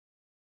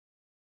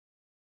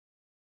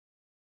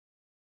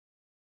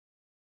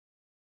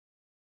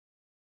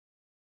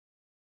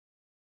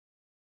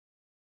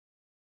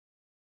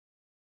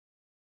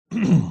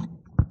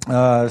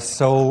Today's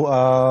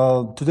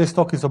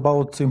talk is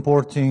about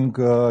importing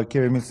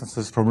KVM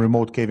instances from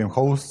remote KVM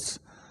hosts,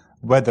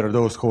 whether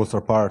those hosts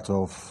are part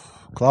of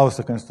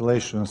CloudStack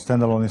installation,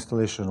 standalone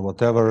installation,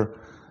 whatever.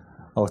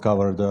 I'll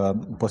cover the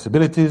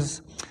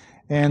possibilities.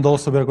 And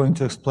also we're going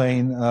to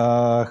explain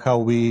how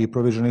we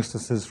provision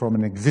instances from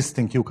an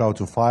existing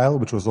QCOW2 file,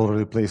 which was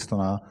already placed on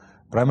a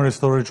primary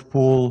storage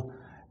pool,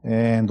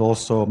 and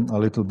also a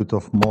little bit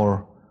of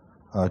more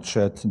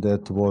chat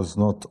that was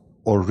not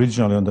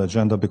originally on the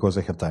agenda because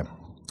I have time.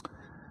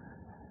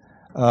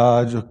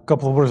 A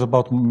couple of words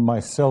about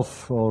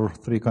myself, or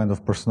three kind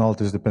of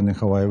personalities depending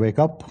how I wake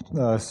up.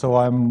 So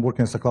I'm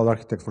working as a cloud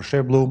architect for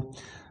ShapeBlue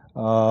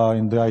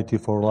in the IT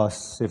for the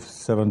last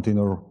 17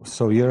 or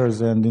so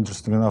years, and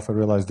interesting enough, I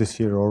realized this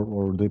year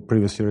or the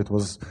previous year it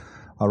was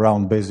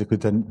around basically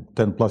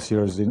 10 plus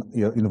years in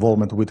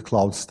involvement with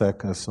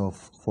CloudStack as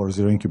of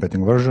 4.0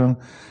 incubating version.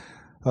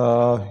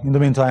 In the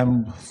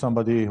meantime,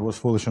 somebody was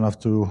foolish enough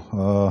to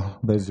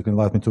basically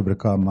invite me to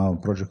become a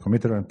project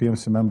committer and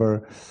PMC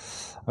member.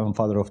 I'm a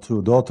father of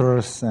 2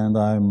 daughters, and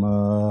I'm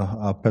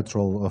a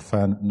petrol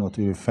fan, not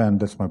a fan,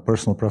 that's my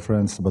personal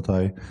preference, but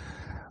I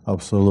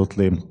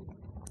absolutely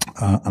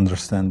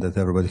understand that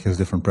everybody has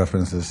different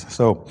preferences.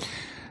 So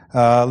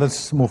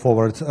let's move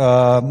forward.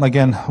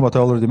 Again, what I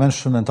already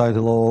mentioned and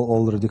title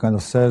already kind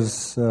of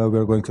says,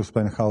 we're going to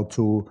explain how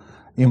to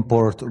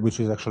import, which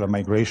is actually a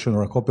migration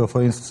or a copy of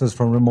instances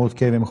from remote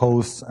KVM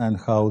hosts, and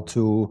how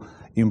to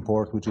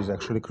import, which is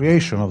actually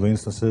creation of the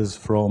instances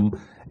from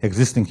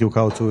existing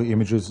QCOW2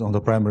 images on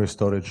the primary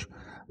storage.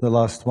 The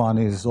last one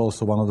is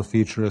also one of the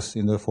features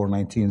in the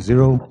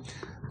 4.19.0.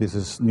 This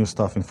is new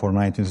stuff in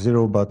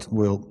 4.19.0, but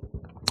we'll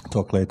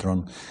talk later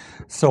on.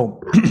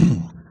 So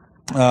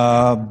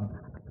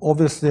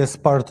obviously, as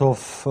part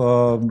of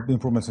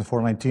improvements in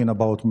 4.19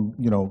 about,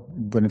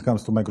 when it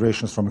comes to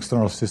migrations from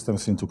external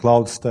systems into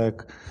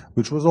CloudStack,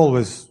 which was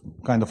always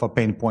kind of a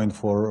pain point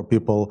for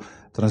people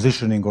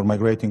transitioning or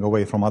migrating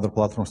away from other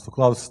platforms to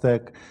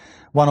CloudStack.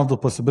 One of the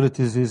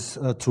possibilities is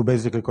to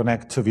basically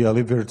connect via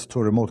libvirt to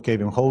a remote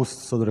KVM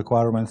host. So the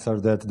requirements are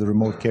that the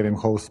remote KVM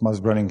host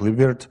must be running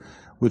libvirt,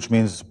 which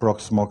means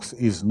Proxmox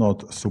is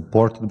not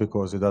supported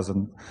because it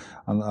doesn't,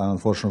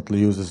 unfortunately,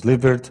 uses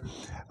libvirt.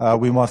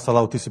 We must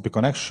allow TCP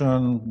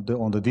connection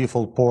on the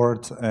default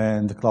port,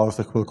 and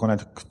CloudStack will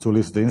connect to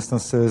list the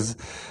instances.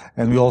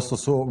 And we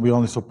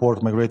only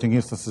support migrating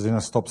instances in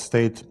a stop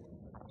state,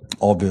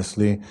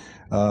 obviously,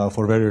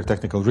 for very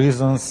technical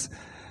reasons.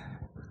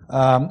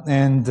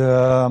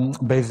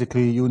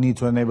 Basically, you need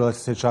to enable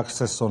SSH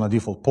access on a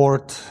default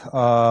port,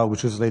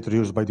 which is later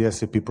used by the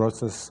SAP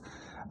process.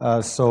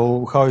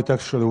 So how it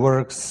actually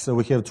works,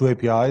 we have 2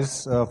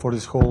 APIs for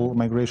this whole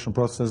migration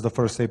process. The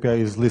first API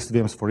is list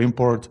VMs for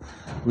import,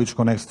 which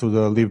connects to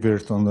the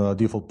libvirt on the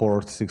default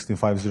port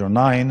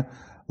 16509,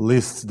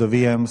 lists the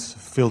VMs,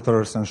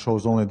 filters, and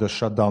shows only the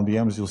shutdown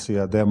VMs. You'll see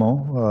a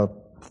demo,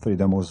 3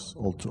 demos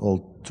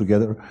all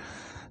together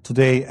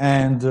today,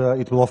 and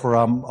it will offer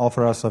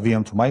us a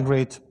VM to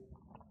migrate.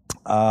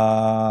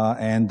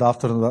 And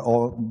after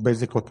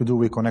basically what we do,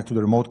 we connect to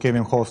the remote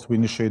KVM host. We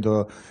initiate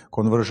the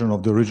conversion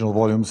of the original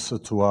volumes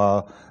to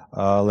a,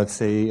 let's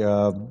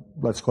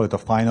call it a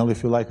final,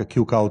 if you like, a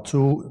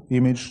QCOW2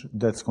 image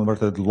that's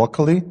converted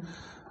locally.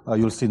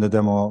 You'll see in the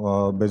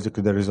demo,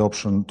 basically there is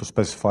option to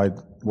specify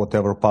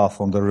whatever path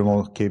on the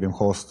remote KVM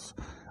host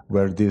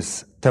where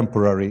this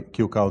temporary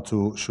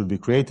QCOW2 should be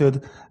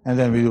created. And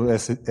then we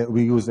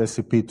use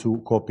SCP to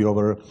copy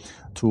over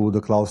to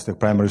the CloudStack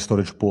primary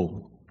storage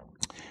pool.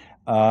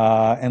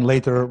 And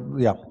later,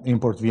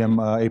 import VM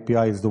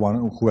API is the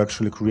one who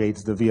actually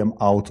creates the VM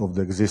out of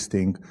the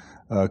existing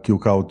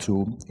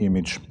QCOW2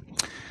 image.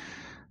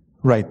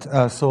 Right.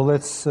 So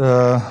let's do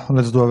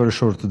a very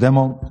short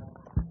demo,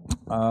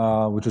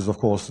 which is of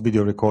course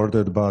video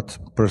recorded but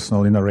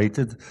personally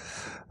narrated.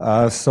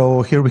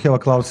 So here we have a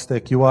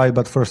CloudStack UI,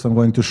 but first I'm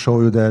going to show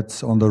you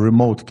that on the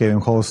remote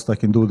KVM host I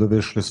can do the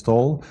wish list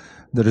all.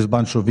 There is a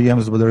bunch of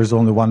VMs, but there is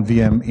only one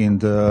VM in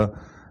the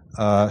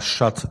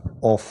shut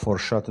off or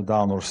shut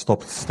down or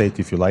stopped state,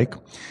 if you like.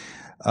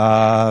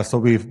 So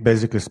we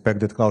basically expect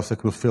that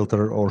CloudStack will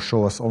filter or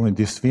show us only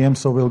this VM.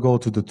 So we'll go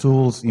to the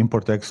tools,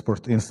 import,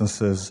 export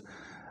instances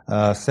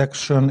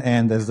section,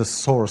 and as the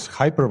source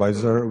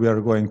hypervisor, we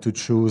are going to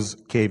choose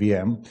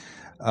KVM.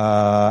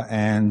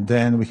 And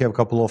then we have a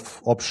couple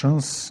of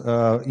options.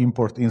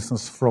 Import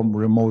instance from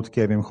remote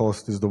KVM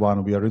host is the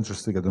one we are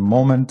interested in at the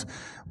moment.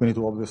 We need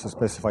to obviously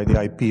specify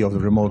the IP of the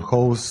remote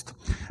host,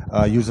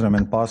 username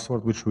and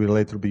password, which will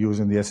later be used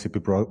in the SCP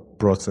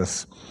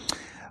process.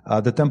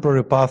 The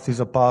temporary path is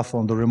a path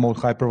on the remote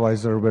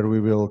hypervisor where we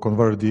will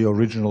convert the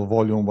original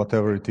volume,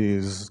 whatever it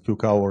is,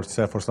 QCOW or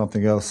Ceph or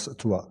something else,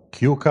 to a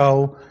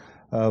QCOW.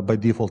 By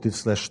default,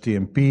 it's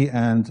 /tmp,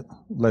 and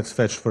let's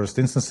fetch first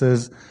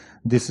instances.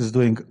 This is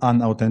doing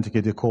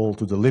unauthenticated call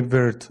to the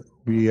libvirt.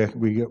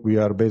 We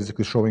are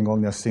basically showing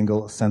only a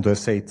single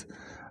CentOS 8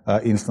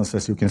 instance,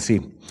 as you can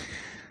see.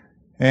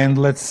 And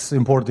let's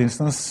import the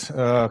instance,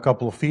 a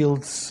couple of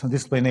fields,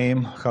 display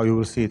name, how you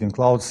will see it in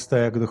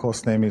CloudStack. The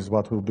host name is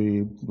what will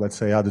be, let's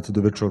say, added to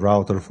the virtual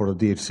router for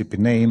the DHCP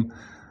name.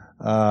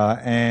 You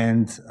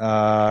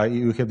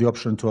have the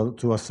option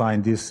to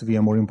assign this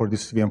VM or import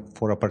this VM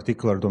for a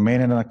particular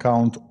domain and an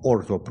account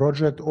or to a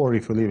project, or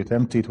if you leave it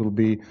empty, it will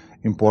be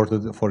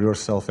imported for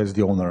yourself as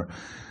the owner.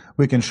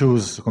 We can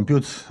choose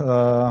compute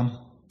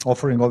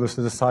offering,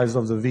 obviously, the size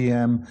of the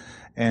VM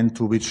and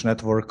to which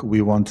network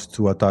we want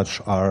to attach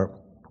our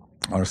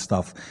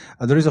stuff.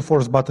 There is a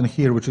force button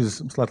here, which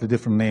is slightly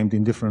different named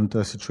in different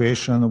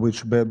situation,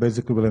 which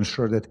basically will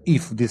ensure that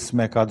if this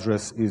MAC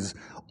address is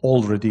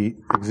already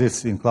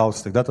exists in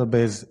CloudStack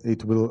database,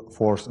 it will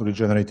force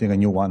regenerating a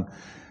new one.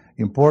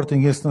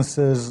 Importing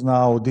instances,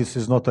 now this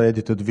is not an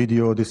edited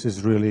video, this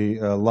is really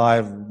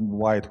live.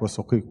 Why it was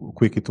so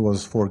quick, it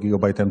was 4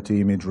 GB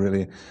empty image,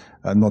 really,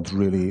 not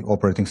really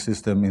operating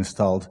system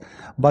installed.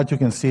 But you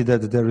can see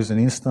that there is an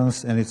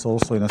instance and it's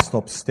also in a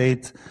stop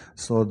state,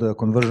 so the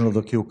conversion of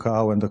the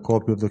QCOW and the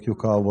copy of the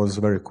QCOW was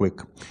very quick.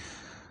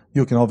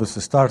 You can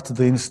obviously start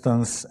the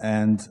instance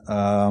and,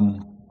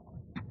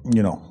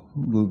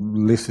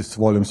 list its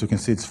volumes. You can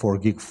see it's 4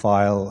 gig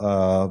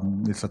file.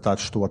 It's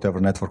attached to whatever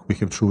network we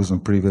have chosen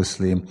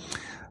previously,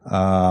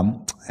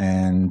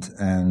 and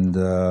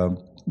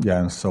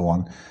so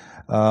on.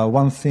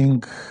 One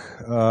thing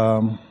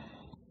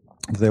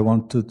they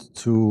wanted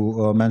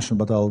to mention,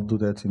 but I'll do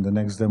that in the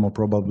next demo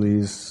probably,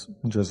 is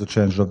just the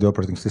change of the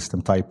operating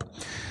system type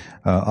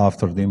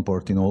after the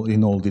import in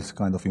all these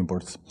kind of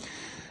imports.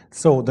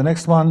 So the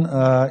next one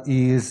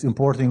is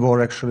importing, or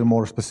actually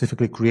more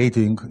specifically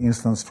creating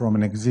instance from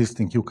an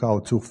existing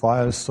QCOW2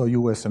 file. So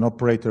you as an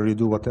operator, you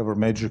do whatever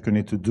magic you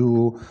need to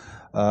do,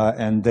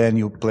 and then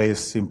you place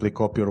simply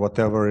copy or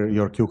whatever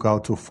your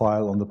QCOW2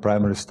 file on the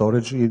primary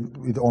storage.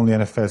 It only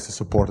NFS is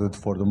supported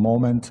for the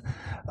moment,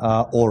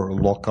 or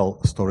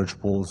local storage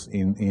pools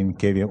in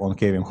KVM, on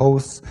KVM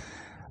hosts.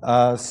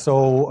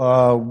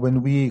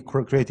 When we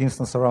create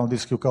instance around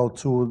this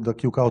QCOW2, the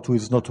QCOW2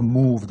 is not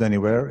moved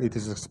anywhere. It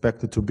is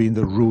expected to be in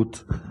the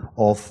root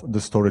of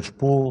the storage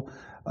pool.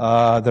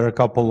 There are a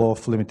couple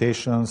of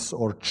limitations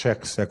or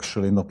checks,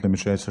 actually, not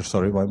limitations,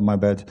 sorry, my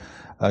bad.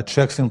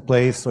 Checks in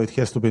place, so it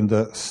has to be in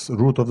the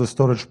root of the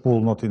storage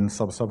pool, not in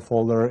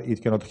subfolder.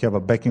 It cannot have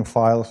a backing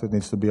file, so it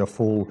needs to be a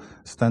full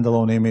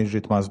standalone image.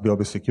 It must be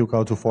obviously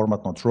QCOW2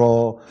 format, not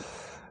raw.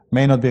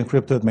 May not be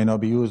encrypted, may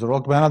not be used or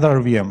locked by another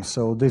VM.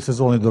 So this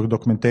is only the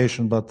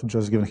documentation, but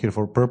just given here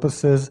for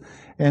purposes.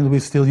 And we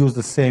still use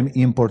the same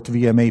import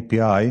VM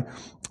API.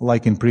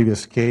 Like in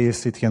previous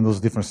case, it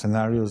handles different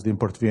scenarios. The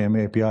import VM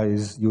API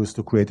is used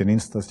to create an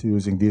instance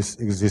using this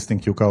existing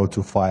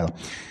QCOW2 file.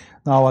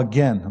 Now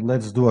again,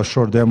 let's do a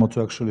short demo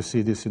to actually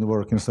see this in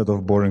work instead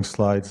of boring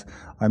slides.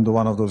 I'm the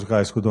one of those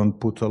guys who don't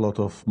put a lot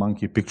of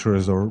monkey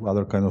pictures or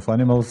other kind of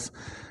animals.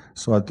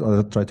 So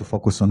I'll try to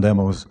focus on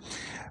demos.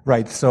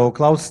 Right, so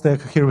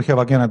CloudStack, here we have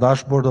again a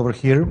dashboard over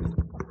here.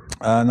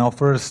 Now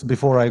first,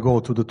 before I go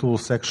to the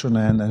tools section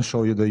and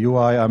show you the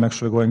UI, I'm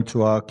actually going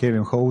to a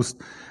KVM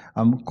host.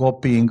 I'm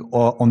copying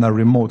on a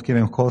remote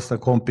KVM host, I'm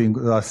copying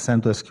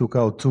CentOS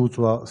QCOW2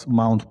 to a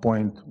mount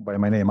point by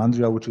my name,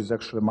 Andrija, which is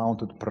actually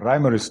mounted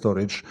primary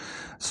storage.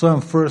 So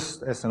I'm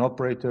first, as an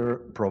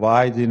operator,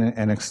 providing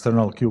an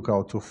external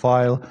QCOW2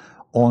 file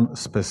on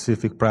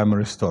specific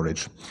primary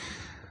storage.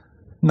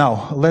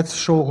 Now, let's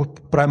show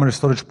primary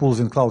storage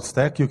pools in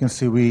CloudStack. You can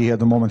see we at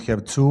the moment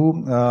have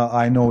 2.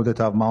 I know that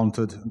I've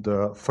mounted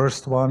the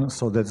first one,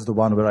 so that's the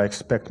one where I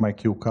expect my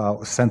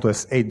QCOW,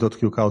 CentOS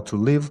 8.QCOW to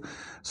live.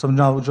 So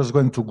now we're just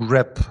going to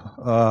grab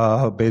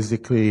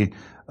basically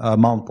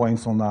mount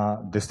points on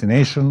a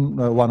destination,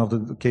 one of the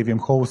KVM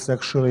hosts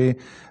actually,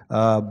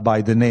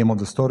 by the name of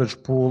the storage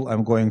pool.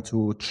 I'm going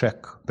to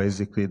check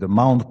basically the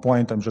mount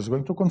point. I'm just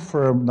going to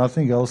confirm,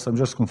 nothing else. I'm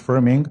just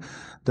confirming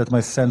that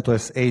my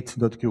CentOS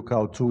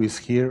 8.QCOW2 is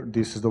here.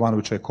 This is the one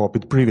which I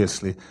copied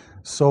previously.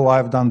 So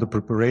I've done the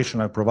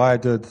preparation. I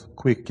provided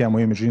quick camo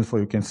image info.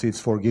 You can see it's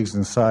 4 gigs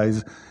in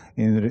size.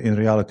 In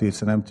reality,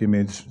 it's an empty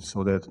image,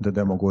 so that the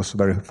demo goes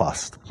very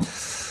fast.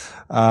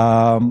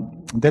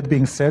 That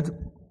being said,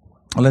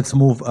 let's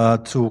move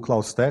to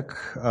CloudStack.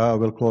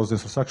 We'll close the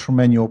infrastructure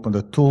menu, open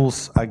the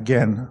tools.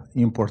 Again,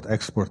 import,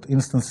 export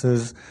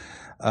instances.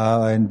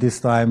 And this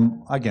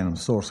time, again,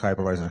 source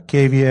hypervisor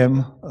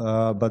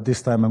KVM, but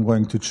this time I'm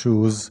going to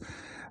choose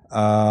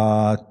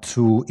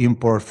to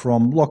import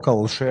from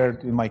local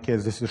shared. In my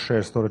case, this is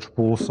shared storage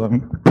pool, so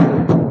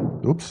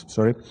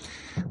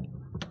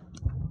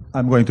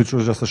I'm going to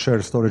choose just a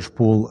shared storage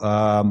pool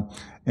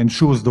and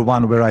choose the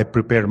one where I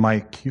prepare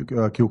my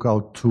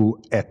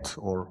QCOW2 at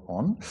or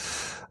on.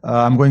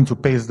 I'm going to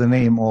paste the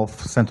name of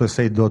CentOS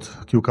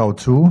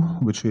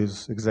 8.QCOW2, which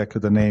is exactly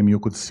the name you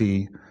could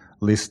see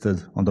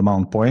listed on the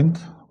mount point,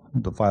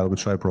 the file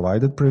which I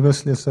provided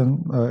previously as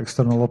an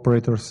external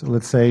operator,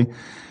 let's say.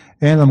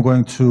 And I'm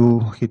going to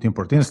hit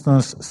import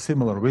instance,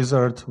 similar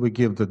wizard. We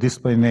give the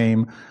display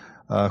name.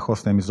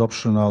 Host name is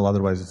optional,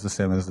 otherwise it's the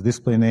same as the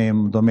display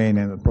name. Domain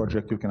and the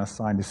project, you can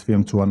assign this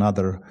VM to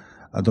another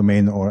a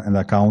domain or an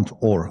account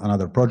or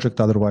another project.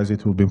 Otherwise,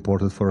 it will be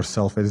imported for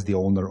yourself as the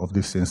owner of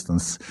this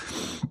instance.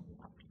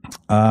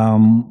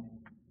 That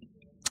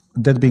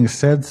being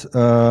said,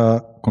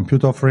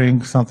 compute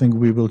offering, something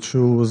we will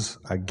choose,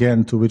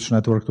 again, to which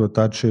network to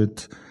attach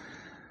it.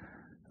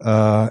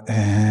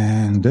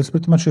 And that's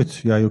pretty much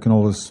it. Yeah, you can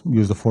always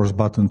use the force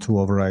button to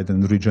override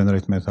and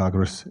regenerate meta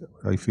address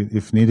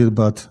if needed,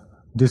 but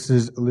this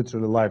is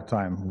literally live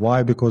time.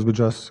 Why? Because we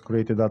just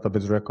created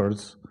database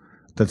records.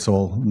 That's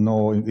all.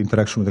 No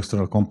interaction with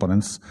external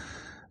components.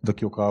 The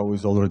QCOW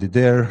is already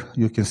there.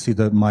 You can see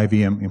that my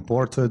VM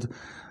imported.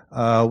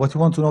 What you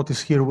want to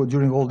notice here,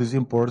 during all these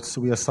imports,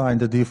 we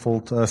assigned the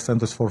default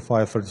CentOS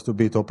 4.5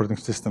 32-bit operating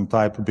system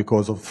type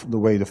because of the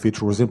way the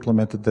feature was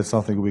implemented. That's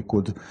something we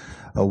could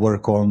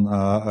work on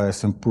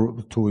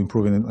to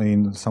improve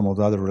in some of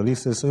the other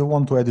releases. So you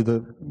want to edit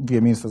the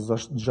VM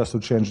instance just to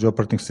change the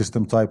operating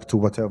system type to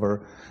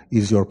whatever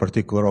is your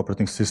particular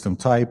operating system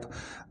type.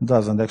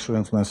 Doesn't actually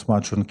influence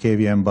much on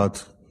KVM,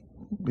 but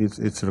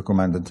it's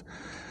recommended.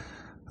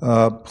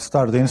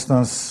 Start the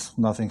instance,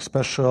 nothing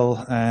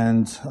special,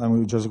 and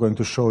I'm just going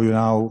to show you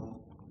now.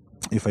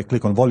 If I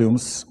click on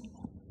volumes,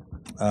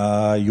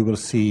 you will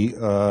see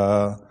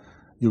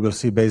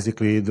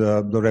basically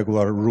the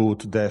regular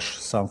root dash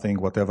something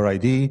whatever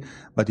ID.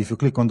 But if you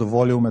click on the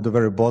volume at the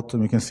very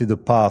bottom, you can see the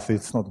path.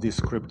 It's not this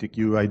cryptic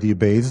UID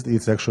based.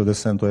 It's actually the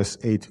CentOS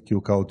 8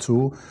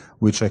 QCOW2,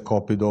 which I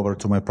copied over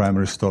to my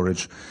primary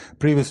storage.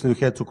 Previously, we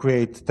had to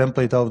create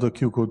template of the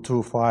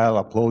QCOW2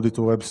 file, upload it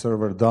to a web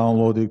server,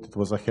 download it. It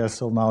was a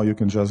hassle. Now you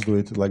can just do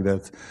it like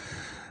that.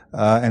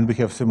 And we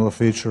have similar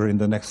feature in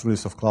the next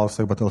release of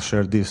CloudStack, but I'll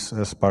share this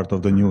as part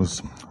of the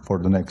news for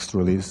the next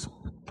release.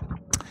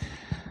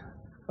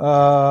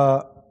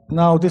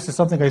 Now, this is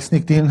something I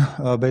sneaked in,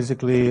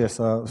 basically as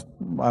a,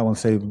 I won't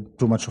say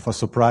too much of a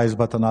surprise,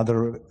 but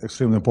another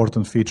extremely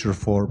important feature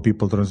for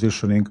people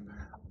transitioning,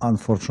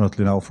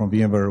 unfortunately now from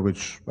VMware,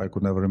 which I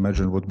could never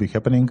imagine would be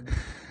happening.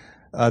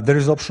 There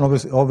is option,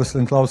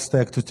 obviously in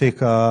CloudStack, to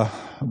take a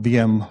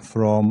VM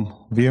from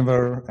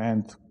VMware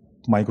and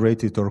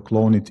migrate it or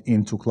clone it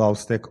into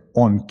CloudStack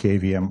on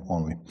KVM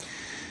only.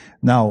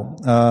 Now,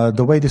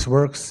 the way this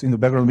works, in the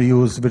background we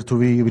use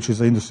Virtuv, which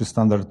is an industry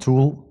standard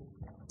tool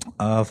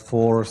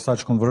for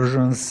such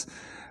conversions,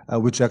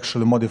 which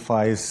actually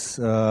modifies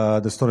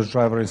the storage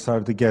driver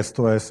inside the guest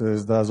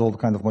OSs, does all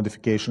kind of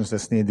modifications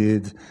as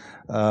needed,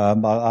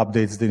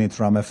 updates the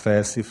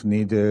initramfs if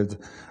needed.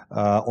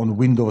 On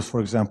Windows, for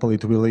example,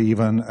 it will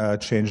even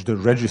change the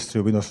registry,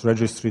 Windows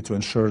registry, to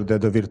ensure that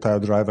the virtual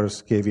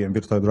drivers, KVM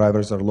virtual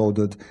drivers, are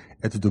loaded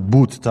at the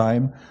boot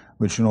time,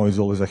 which, you know, is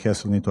always a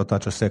hassle. You need to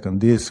attach a second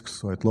disk,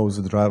 so it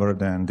loads the driver,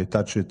 then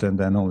detach it, and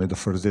then only the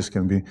first disk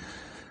can be,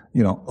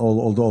 you know,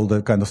 all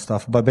that kind of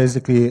stuff. But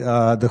basically,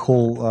 the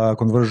whole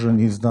conversion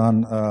is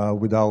done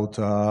without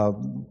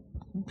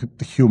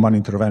human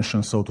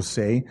intervention, so to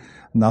say.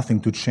 Nothing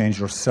to change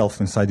yourself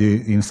inside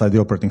the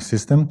operating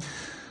system.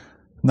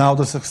 Now,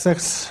 the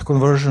success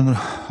conversion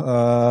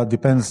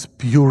depends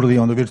purely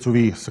on the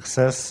Virtuv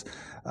success.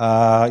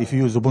 If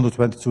you use Ubuntu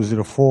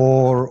 22.04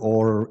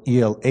 or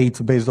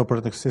EL8 based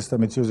operating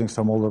system, it's using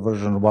some older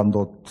version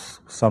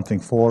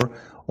 1.something4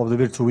 of the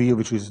Virtuv,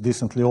 which is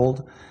decently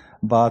old.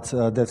 But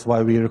that's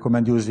why we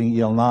recommend using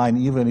EL9,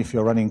 even if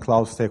you're running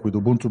CloudStack with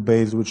Ubuntu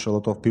base, which a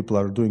lot of people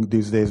are doing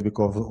these days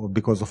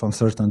because of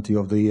uncertainty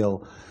of the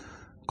EL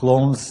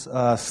clones.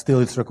 Still,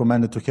 it's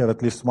recommended to have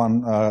at least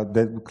one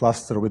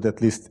cluster with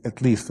at least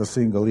a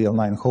single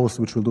EL9 host,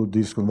 which will do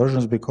these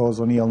conversions, because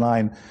on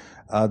EL9,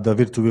 the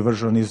Virtuv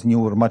version is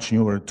newer, much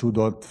newer,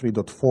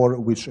 2.3.4,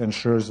 which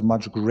ensures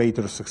much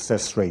greater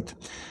success rate.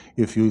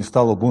 If you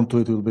install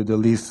Ubuntu, it will be the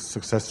least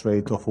success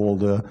rate of all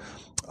the,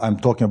 I'm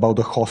talking about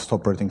the host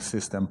operating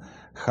system.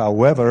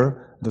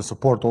 However, the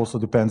support also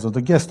depends on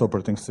the guest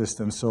operating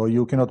system. So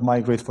you cannot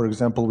migrate, for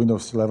example,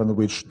 Windows 11,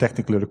 which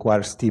technically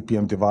requires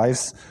TPM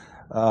device.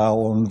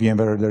 On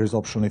VMware, there is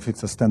option, if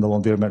it's a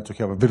standalone VMware, to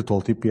have a virtual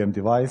TPM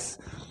device.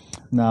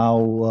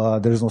 Now,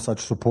 there is no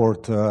such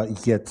support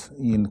yet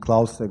in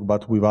CloudStack,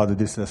 but we've added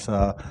this as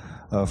a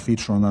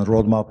feature on a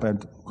roadmap,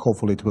 and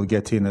hopefully it will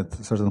get in at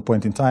a certain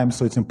point in time.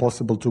 So it's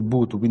impossible to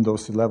boot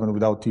Windows 11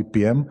 without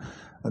TPM.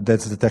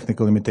 That's the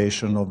technical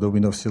limitation of the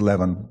Windows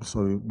 11.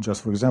 So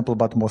just for example,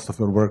 but most of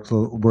your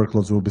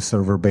workloads will be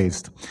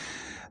server-based.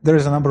 There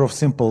is a number of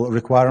simple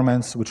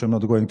requirements, which I'm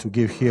not going to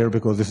give here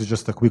because this is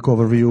just a quick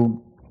overview.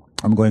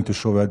 I'm going to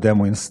show you a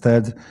demo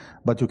instead,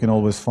 but you can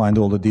always find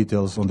all the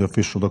details on the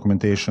official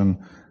documentation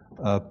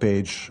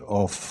page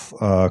of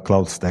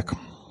CloudStack.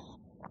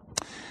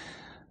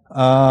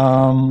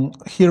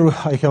 Here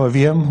I have a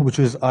VM, which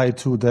is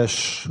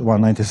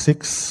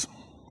i2-196.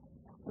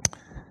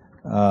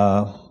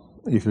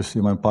 If you see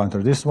my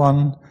pointer, this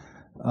one,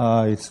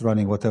 it's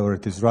running whatever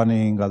it is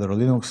running, other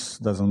Linux,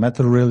 doesn't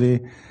matter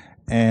really.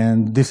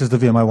 And this is the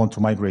VM I want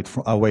to migrate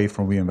away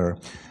from VMware.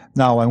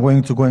 Now I'm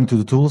going to go into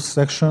the tools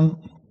section.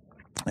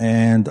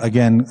 And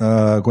again,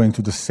 going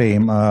to the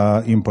same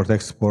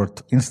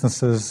import-export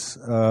instances.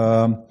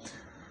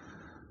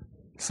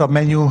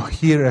 submenu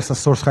here as a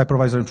source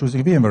hypervisor. I'm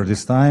choosing VMware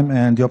this time,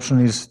 and the option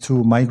is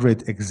to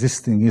migrate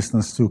existing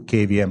instance to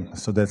KVM.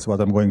 So that's what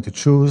I'm going to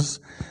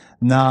choose.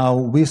 Now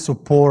we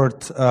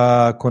support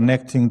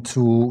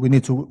we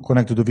need to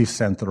connect to the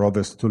vCenter,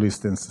 obviously, to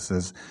list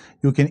instances.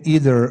 You can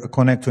either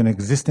connect to an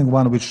existing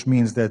one, which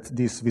means that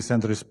this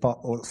vCenter is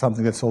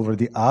something that's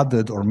already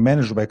added or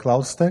managed by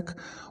CloudStack,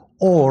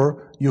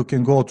 or you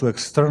can go to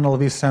external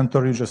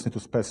vCenter. You just need to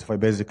specify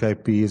basic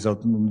IPs,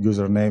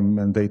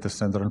 username and data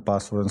center and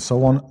password and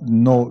so on.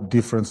 No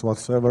difference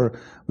whatsoever.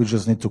 We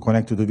just need to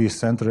connect to the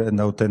vCenter and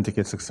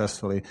authenticate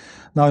successfully.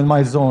 Now in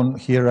my zone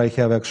here, I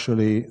have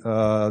actually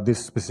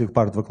this specific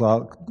part of the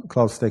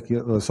CloudStack,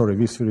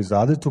 vSphere is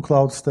added to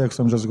CloudStack.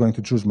 So I'm just going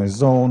to choose my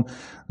zone,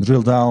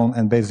 drill down,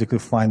 and basically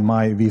find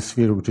my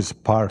vSphere, which is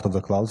part of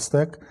the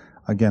CloudStack.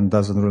 Again,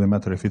 doesn't really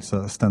matter if it's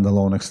a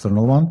standalone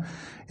external one.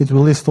 It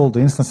will list all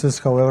the instances.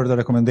 However, the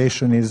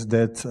recommendation is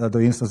that the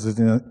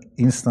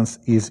instance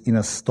is in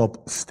a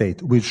stop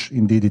state, which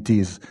indeed it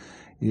is,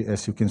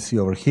 as you can see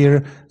over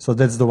here. So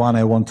that's the one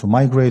I want to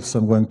migrate. So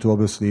I'm going to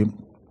obviously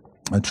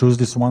choose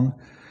this one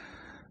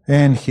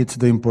and hit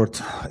the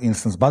import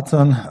instance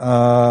button.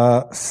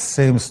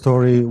 Same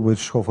story,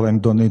 which hopefully I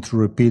don't need to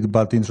repeat,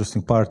 but the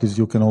interesting part is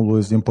you can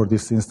always import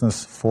this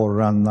instance for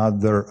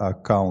another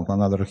account,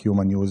 another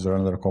human user,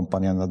 another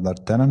company, another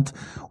tenant,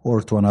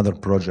 or to another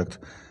project.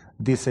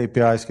 These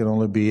APIs can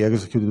only be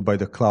executed by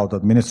the cloud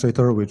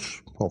administrator,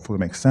 which hopefully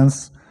makes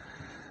sense.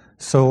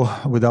 So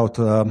without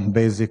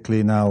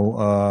basically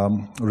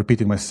now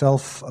repeating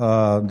myself,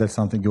 that's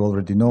something you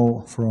already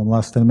know from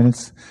last 10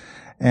 minutes.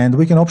 And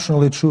we can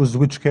optionally choose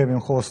which KVM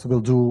host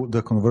will do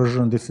the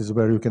conversion. This is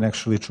where you can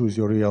actually choose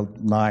your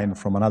EL9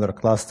 from another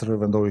cluster,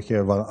 even though you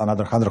have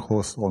another 100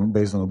 hosts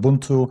based on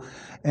Ubuntu.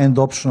 And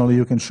optionally,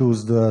 you can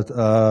choose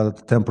the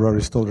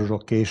temporary storage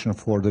location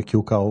for the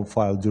QCOW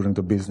file during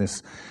the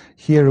business.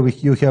 Here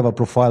you have a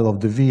profile of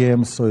the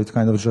VM, so it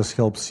kind of just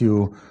helps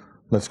you.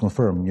 Let's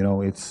confirm,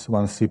 it's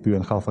 1 CPU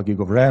and half a gig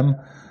of RAM.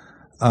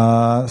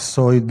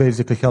 So it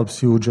basically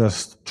helps you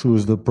just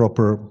choose the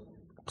proper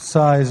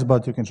size,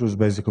 but you can choose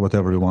basically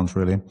whatever you want,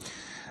 really.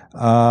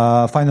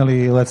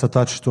 Finally, let's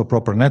attach to a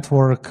proper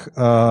network.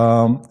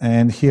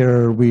 And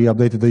here we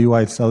updated the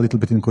UI. It's a little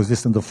bit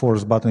inconsistent. The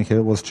force button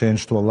here was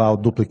changed to allow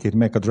duplicate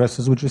MAC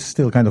addresses, which is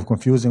still kind of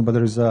confusing, but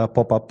there is a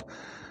pop-up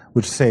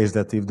which says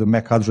that if the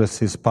MAC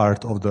address is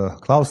part of the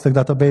CloudStack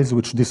database,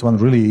 which this one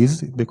really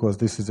is, because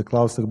this is a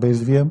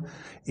CloudStack-based VM,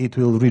 it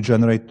will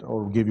regenerate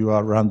or give you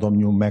a random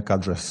new MAC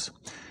address.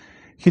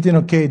 Hitting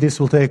OK, this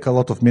will take a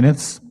lot of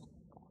minutes.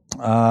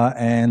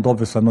 And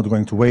obviously I'm not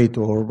going to wait,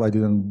 or I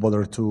didn't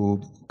bother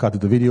to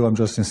cut the video. I'm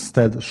just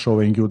instead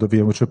showing you the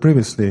VM which I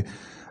previously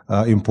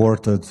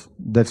imported.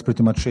 That's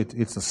pretty much it.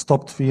 It's a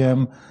stopped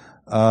VM.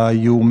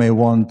 You may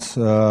want,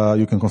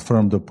 you can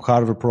confirm the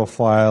hardware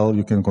profile.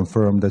 You can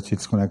confirm that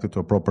it's connected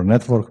to a proper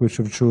network which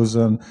you've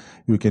chosen.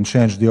 You can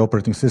change the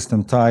operating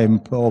system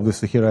type.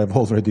 Obviously here I've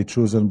already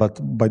chosen, but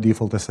by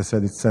default, as I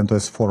said, it's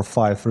CentOS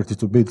 4.5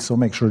 32-bit. So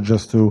make sure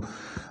just to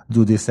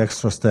do this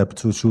extra step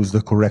to choose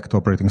the correct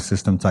operating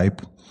system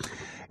type.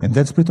 And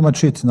that's pretty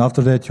much it. And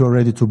after that, you're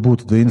ready to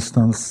boot the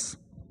instance.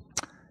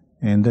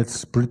 And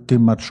that's pretty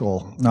much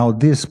all. Now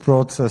this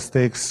process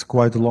takes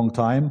quite a long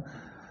time.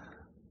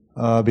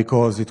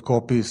 Because it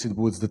copies, it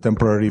boots the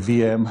temporary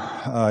VM,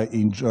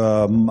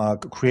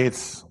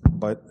 creates,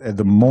 but at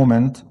the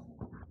moment,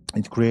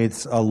 it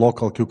creates a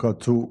local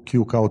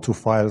QCOW2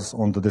 files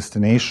on the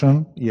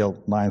destination,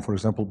 EL9, for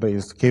example,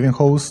 based KVM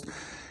host.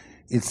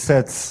 It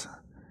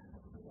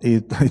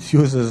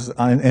uses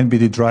an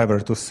NBD driver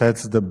to set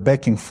the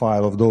backing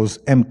file of those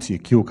empty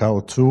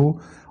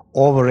QCOW2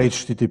 over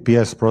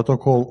HTTPS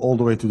protocol all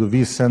the way to the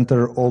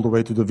vCenter, all the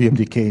way to the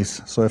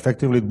VMDKs. So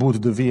effectively it boots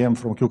the VM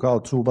from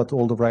QCOW2, but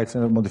all the writes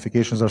and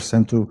modifications are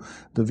sent to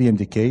the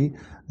VMDK.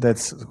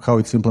 That's how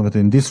it's implemented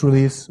in this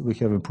release. We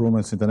have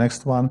improvements in the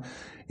next one.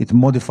 It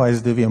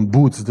modifies the VM,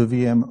 boots the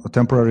VM,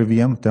 temporary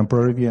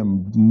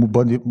VM,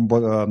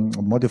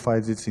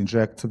 modifies it,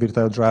 injects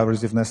virtual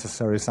drivers if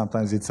necessary.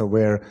 Sometimes it's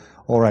aware,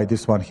 all right,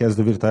 this one has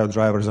the virtual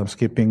drivers, I'm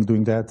skipping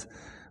doing that.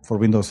 For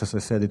Windows, as I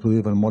said, it will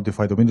even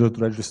modify the Windows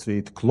registry.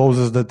 It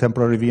closes the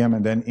temporary VM,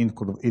 and then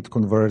it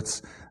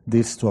converts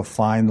this to a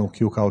final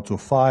QCOW2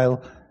 file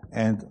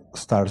and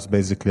starts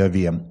basically a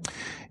VM.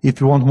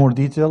 If you want more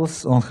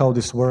details on how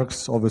this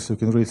works, obviously you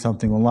can read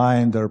something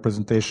online. There are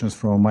presentations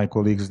from my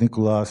colleagues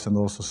Nicholas and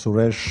also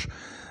Suresh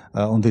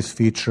on this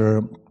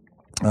feature,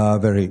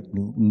 very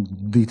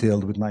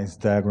detailed with nice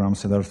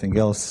diagrams and everything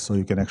else, so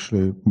you can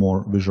actually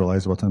more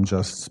visualize what I'm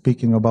just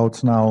speaking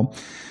about now.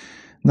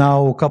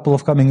 Now, a couple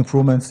of coming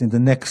improvements in the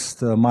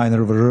next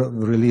minor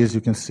release.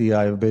 You can see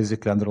I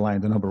basically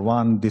underlined the number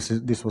 1.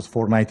 This was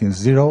for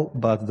 19.0,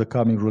 but the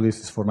coming release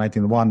is for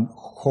 19.1,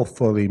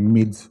 hopefully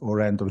mid or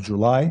end of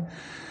July.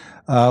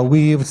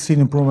 We've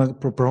seen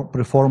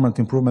performance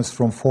improvements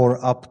from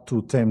 4 up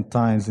to 10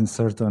 times in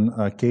certain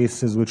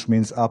cases, which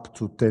means up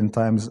to 10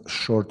 times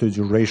shorter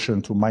duration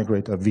to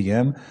migrate a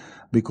VM.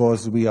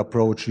 because we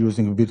approach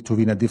using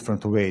V2V in a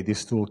different way.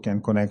 This tool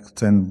can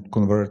connect and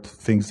convert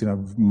things in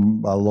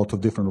a lot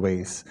of different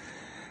ways.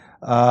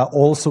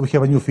 Also, we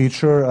have a new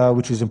feature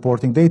which is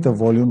importing data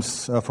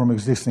volumes from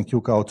existing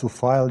QCOW2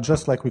 file.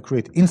 Just like we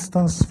create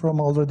instance from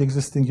already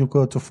existing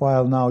QCOW2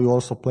 file, now you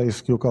also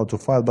place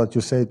QCOW2 file, but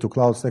you say to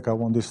CloudStack, I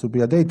want this to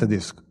be a data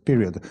disk,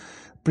 period.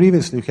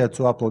 Previously, you had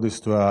to upload this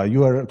to a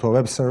URL, to a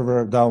web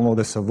server, download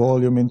as a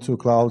volume into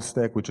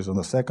CloudStack, which is on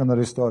the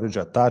secondary storage,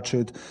 attach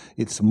it.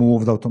 It's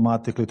moved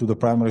automatically to the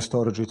primary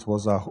storage. It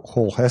was a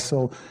whole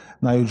hassle.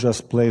 Now you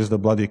just place the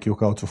bloody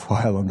QCOW2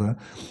 file on the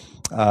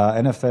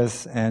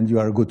NFS, and you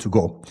are good to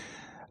go.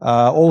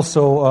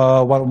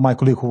 Also, one of my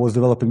colleague who was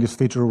developing this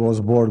feature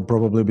was bored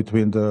probably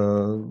between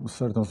the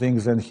certain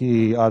things, and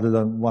he added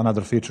one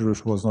other feature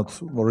which was not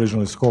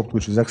originally scoped,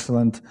 which is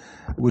excellent,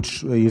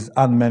 which is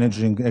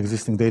unmanaging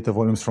existing data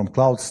volumes from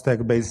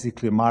CloudStack,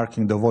 basically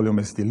marking the volume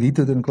as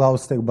deleted in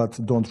CloudStack, but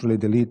don't really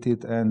delete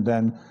it, and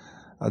then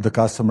the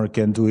customer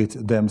can do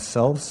it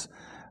themselves.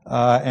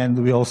 And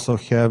we also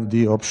have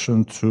the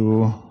option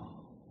to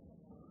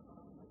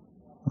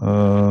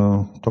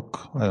I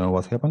don't know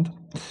what happened.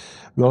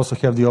 We also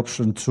have the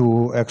option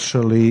to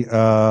actually,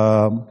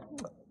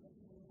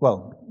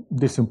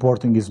 this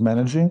importing is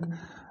managing.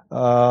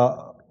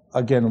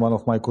 Again, one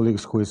of my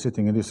colleagues who is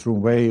sitting in this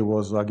room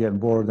was again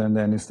bored, and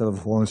then instead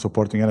of only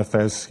supporting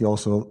NFS, he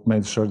also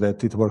made sure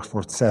that it works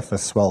for Ceph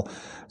as well.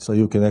 So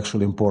you can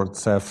actually import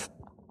Ceph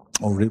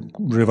or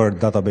reverse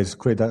database,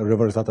 create a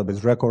reverse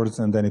database records,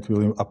 and then it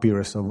will appear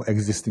as an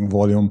existing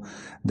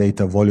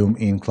data volume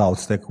in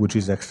CloudStack, which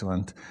is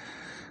excellent.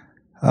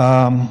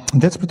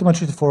 That's pretty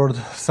much it for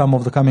some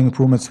of the coming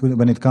improvements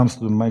when it comes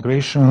to the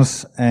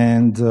migrations.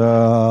 And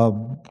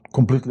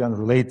completely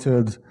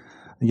unrelated,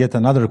 yet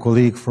another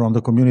colleague from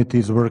the community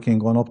is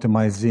working on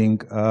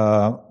optimizing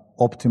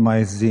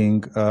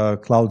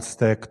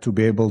CloudStack to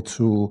be able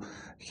to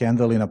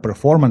handle in a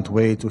performant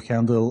way, to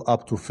handle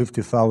up to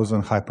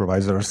 50,000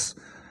 hypervisors,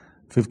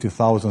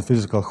 50,000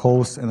 physical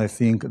hosts. And I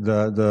think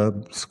the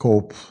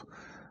scope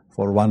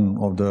for one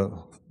of the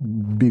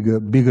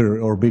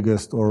bigger or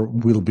biggest, or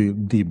will be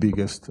the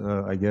biggest,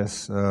 I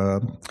guess,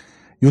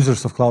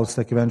 users of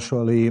CloudStack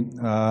eventually,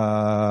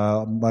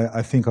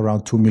 I think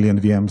around 2 million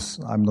VMs.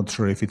 I'm not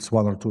sure if it's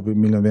 1 or 2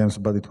 million VMs,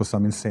 but it was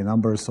some insane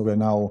numbers. So we're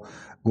now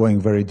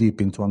going very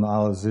deep into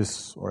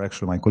analysis, or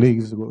actually my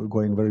colleagues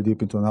going very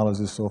deep into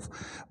analysis of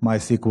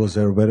MySQLs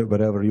or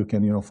wherever you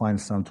can, find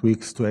some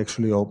tweaks to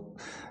actually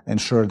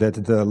ensure that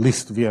the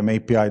list VM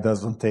API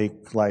doesn't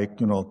take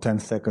 10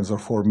 seconds or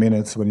 4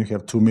 minutes when you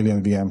have 2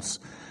 million VMs,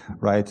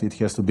 right? It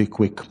has to be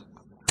quick.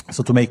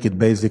 So to make it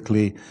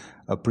basically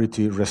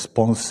pretty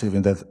responsive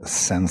in that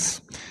sense.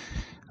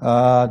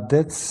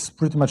 That's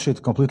pretty much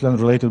it, completely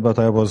unrelated, but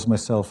I was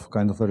myself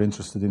kind of very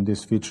interested in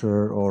this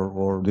feature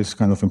or this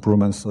kind of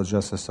improvements, so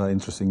just as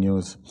interesting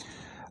news.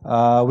 We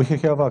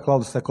have a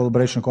CloudStack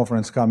collaboration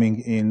conference coming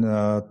in,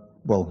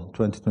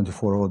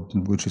 2024,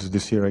 which is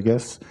this year, I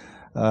guess,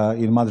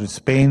 in Madrid,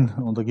 Spain,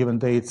 on the given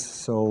dates.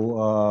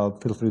 So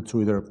feel free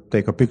to either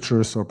take a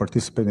pictures or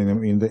participate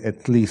in the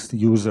at least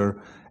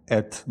user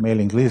at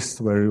mailing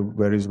list, where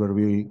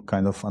we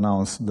kind of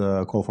announce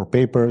the call for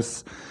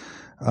papers.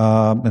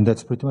 And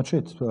that's pretty much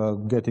it.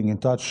 Getting in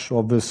touch,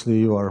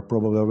 obviously, you are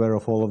probably aware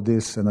of all of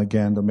this. And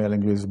again, the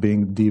mailing list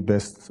being the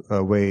best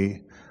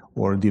way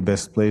or the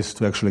best place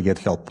to actually get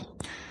help.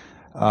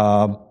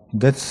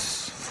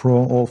 That's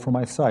all from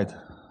my side.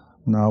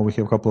 Now we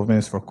have a couple of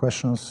minutes for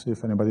questions,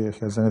 if anybody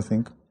has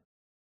anything.